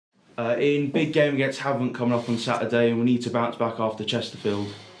Ian, big game against Havant coming up on Saturday, and we need to bounce back after Chesterfield.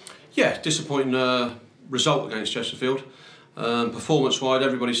 Yeah, disappointing result against Chesterfield. Performance-wise,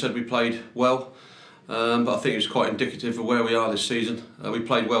 everybody said we played well, but I think it was quite indicative of where we are this season. We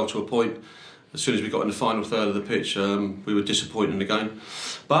played well to a point. As soon as we got in the final third of the pitch, we were disappointed in the game.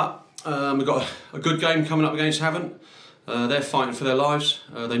 But we've got a good game coming up against Havant. They're fighting for their lives.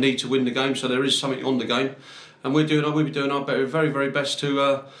 They need to win the game, so there is something on the game. And we'll be doing our very, very best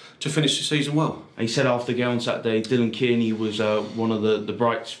to finish the season well. He said after the game on Saturday, Dylan Kearney was one of the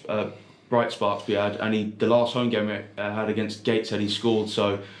bright sparks we had, and the last home game we had against Gateshead, he scored.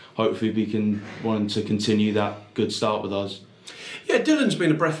 So hopefully we can want him to continue that good start with us. Yeah, Dylan's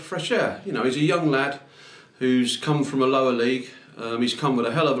been a breath of fresh air. You know, he's a young lad who's come from a lower league. He's come with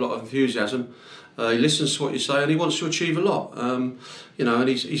a hell of a lot of enthusiasm. He listens to what you say and he wants to achieve a lot. You know, and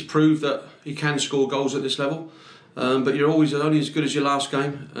he's proved that he can score goals at this level. But you're always only as good as your last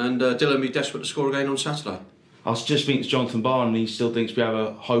game, and Dylan will be desperate to score again on Saturday. I just think it's Jonathan Barn, and he still thinks we have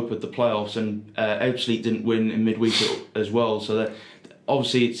a hope of the playoffs, and Ebbsfleet didn't win in midweek as well, so that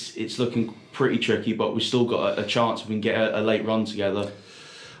obviously it's looking pretty tricky, but we've still got a chance if we can get a late run together.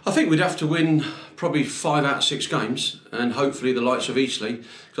 I think we'd have to win probably 5 out of 6 games, and hopefully the likes of Eastleigh,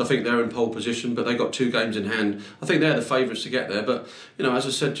 because I think they're in pole position, but they've got 2 games in hand. I think they're the favourites to get there, but you know, as I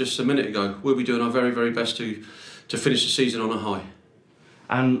said just a minute ago, we'll be doing our very, very best to finish the season on a high.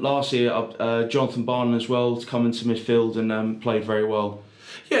 And lastly, Jonathan Barn as well has come into midfield and played very well.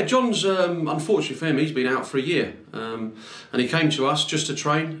 Yeah, John's, unfortunately for him, he's been out for a year. And he came to us just to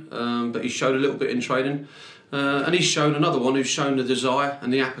train, but he showed a little bit in training. And he's shown another one who's shown the desire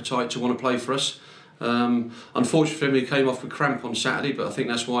and the appetite to want to play for us. Unfortunately for him, he came off with cramp on Saturday, but I think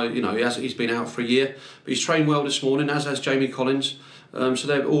that's why, you know, he's been out for a year. But he's trained well this morning, as has Jamie Collins. So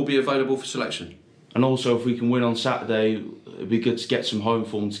they'll all be available for selection. And also, if we can win on Saturday, it'd be good to get some home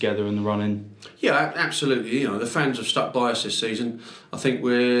form together in the run-in. Yeah, absolutely. You know, the fans have stuck by us this season. I think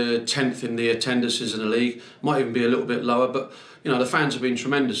we're 10th in the attendances in the league. Might even be a little bit lower, but you know, the fans have been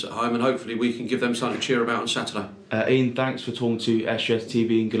tremendous at home, and hopefully we can give them something to cheer about on Saturday. Ian, thanks for talking to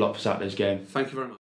SUFCtv, and good luck for Saturday's game. Thank you very much.